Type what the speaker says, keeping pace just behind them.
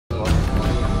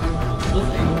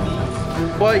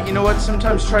But you know what?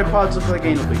 Sometimes tripods look like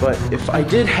anal. But if I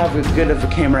did have as good of a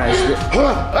camera as this,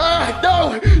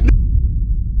 no!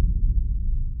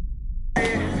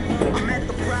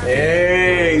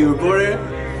 Hey, you recording?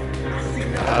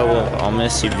 I'll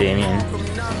miss you, Damien.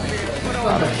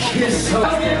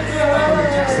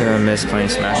 Gonna miss playing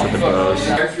Smash with the bros.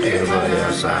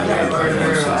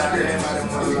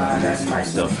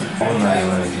 That's dope.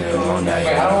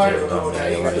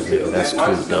 That's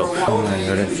cool though.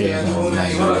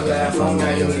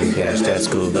 That's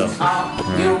cool though.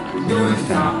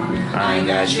 I ain't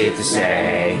got shit to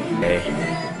say. Hey.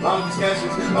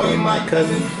 Oh, my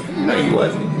cousin. No, you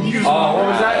wasn't. Oh, what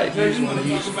was that?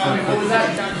 What was that?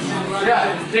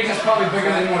 Yeah, Dick is probably bigger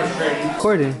than yours, Brady.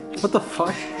 Recording. What the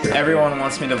fuck? Everyone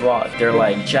wants me to vlog. They're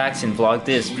like, Jackson, vlog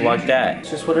this, vlog that.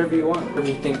 Just whatever you want. Whatever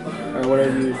you think, or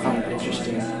whatever you find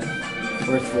interesting,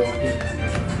 worth vlogging.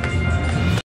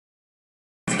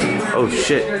 Oh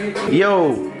shit.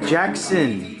 Yo,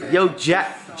 Jackson. Yo,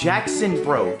 Jackson,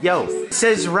 bro. Yo, it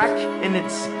says rec and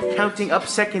it's counting up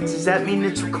seconds. Does that mean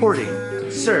it's recording?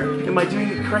 Sir, am I doing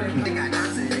it correctly?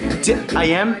 I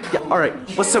am? Yeah, alright.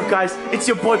 What's up, guys? It's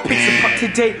your boy Pixel.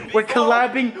 Today, we're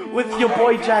collabing with your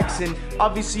boy Jackson.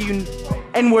 Obviously, you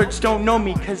N-words don't know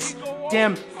me because,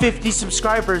 damn, 50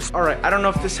 subscribers. Alright, I don't know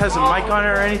if this has a mic on it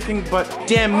or anything, but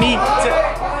damn me.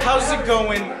 How's it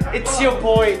going? It's your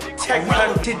boy Tech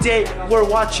Hunt. Today, we're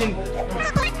watching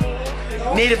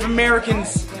Native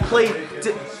Americans play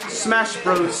Smash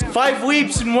Bros. 5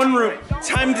 weeps in one room.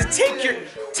 Time to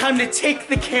take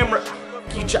the camera.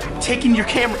 Taking your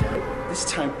camera. This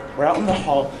time, we're out in the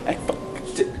hall at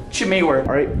Chimayware.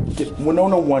 Alright,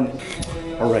 101.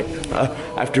 Alright,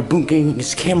 after boonking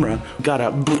his camera, got a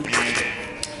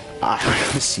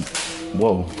let's see.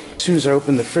 Whoa. As soon as I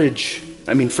open the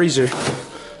freezer,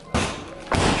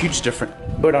 huge different.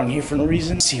 Put on here for no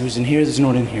reason. See who's in here, there's no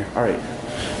one in here. Alright.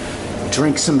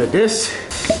 Drink some of this.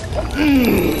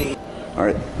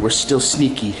 Alright, we're still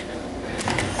sneaky.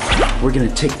 We're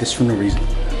gonna take this for no reason.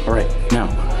 Alright, now,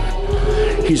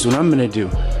 here's what I'm gonna do.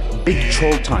 Big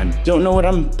troll time. Don't know what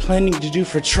I'm planning to do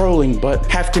for trolling, but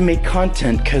have to make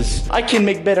content, cause I can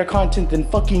make better content than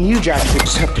fucking you, Jackson.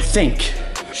 Just have to think.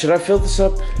 Should I fill this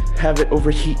up? Have it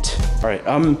overheat? Alright,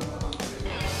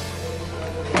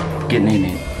 getting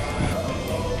in.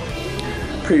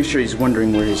 Pretty sure he's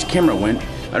wondering where his camera went.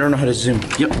 I don't know how to zoom.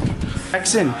 Yep.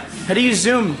 Jackson, how do you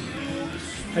zoom?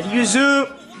 How do you zoom?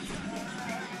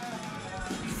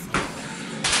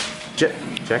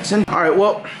 Jackson? Alright,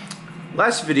 well,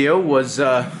 last video was,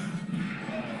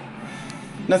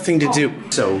 nothing to do.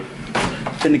 So,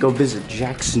 I'm gonna go visit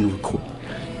Jackson real quick.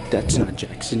 That's not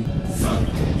Jackson.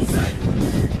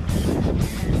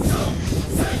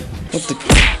 What the?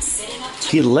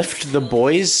 He left the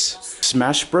boys,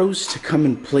 Smash Bros, to come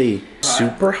and play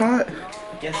Super Hot?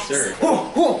 Yes, sir.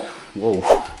 Whoa.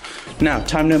 Now,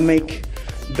 time to make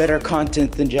better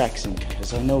content than Jackson,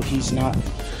 because I know he's not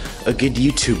a good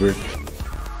YouTuber.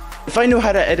 If I knew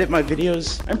how to edit my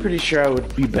videos, I'm pretty sure I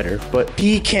would be better, but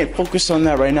he can't focus on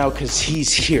that right now because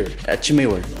he's here at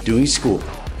Chimayware doing school.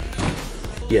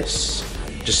 Yes,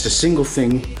 just a single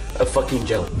thing of fucking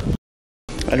jelly.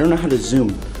 I don't know how to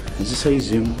zoom. Is this how you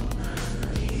zoom?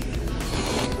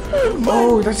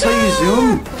 Oh, that's how you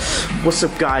zoom? What's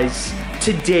up, guys?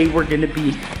 Today we're gonna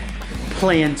be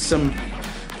playing some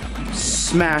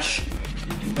Smash.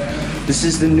 This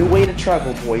is the new way to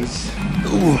travel, boys.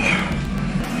 Ooh.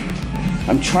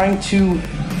 I'm trying to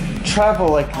travel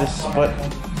like this, but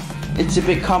it's a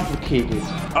bit complicated.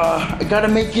 I gotta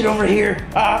make it over here.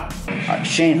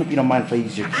 Shane, hope you don't mind if I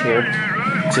use your chair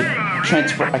to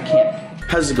transport. I can't.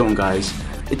 How's it going, guys?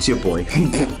 It's your boy.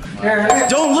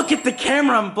 Don't look at the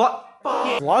camera. I'm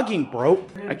vlogging, bro.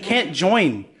 I can't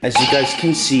join. As you guys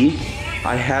can see,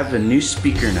 I have a new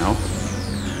speaker now.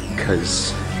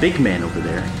 Cause big man over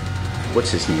there, what's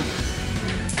his name?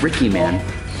 Ricky Man,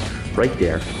 right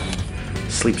there,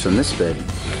 sleeps on this bed.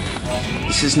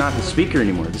 This is not his speaker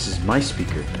anymore. This is my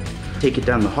speaker. Take it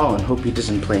down the hall and hope he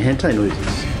doesn't play hentai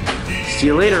noises. See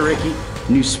you later, Ricky.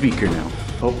 New speaker now.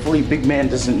 Hopefully big man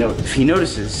doesn't know. If he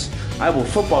notices, I will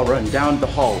football run down the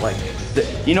hall like,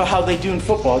 you know how they do in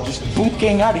football, just boot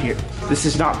gang out of here. This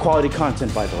is not quality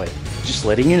content, by the way. Just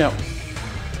letting you know.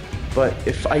 But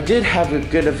if I did have as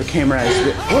good of a camera as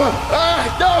this,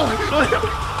 no!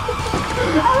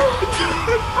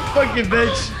 Fucking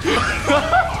bitch.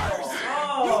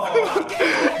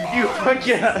 You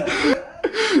fucking.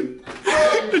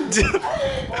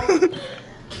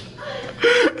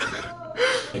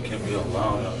 I can't be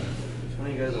alone. How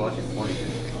many of you guys watching porn?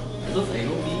 Those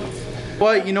anal beats?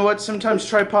 But you know what? Sometimes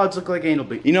tripods look like anal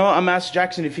beads. You know what? I'm asking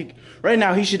Jackson if he, right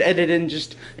now, he should edit in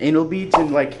just anal beads and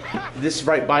like this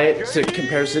right by it so it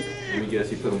compares it. Let me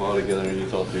guess, he put them all together and you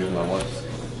saw 3 of them at once.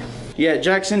 Yeah,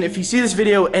 Jackson, if you see this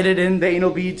video, edit in the anal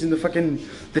beads and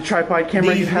the tripod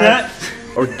camera you have.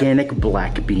 Organic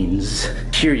black beans.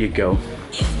 Here you go.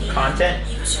 Content?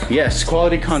 Yes,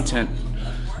 quality content.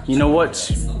 You know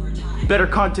what? Better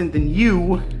content than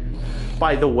you,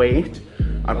 by the way.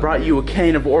 I brought you a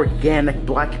can of organic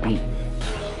black bean.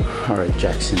 Alright,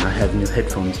 Jackson, I have new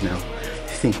headphones now.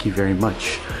 Thank you very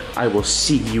much. I will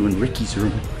see you in Ricky's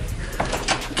room.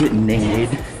 Get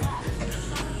naked.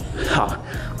 Ha,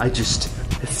 I just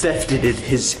thefted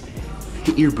his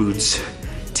earbuds.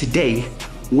 Today,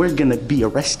 we're gonna be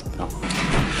arrested.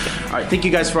 Alright, thank you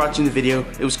guys for watching the video.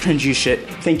 It was cringy as shit.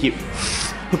 Thank you.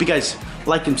 Hope you guys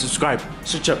like and subscribe.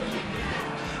 Search up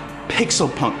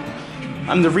Pixel Punk.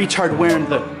 I'm the retard wearing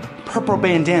the purple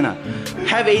bandana.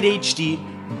 Have ADHD.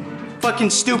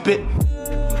 Fucking stupid.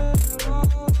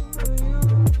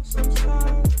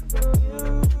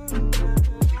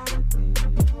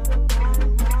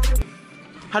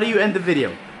 How do you end the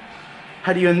video?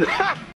 How do you end the...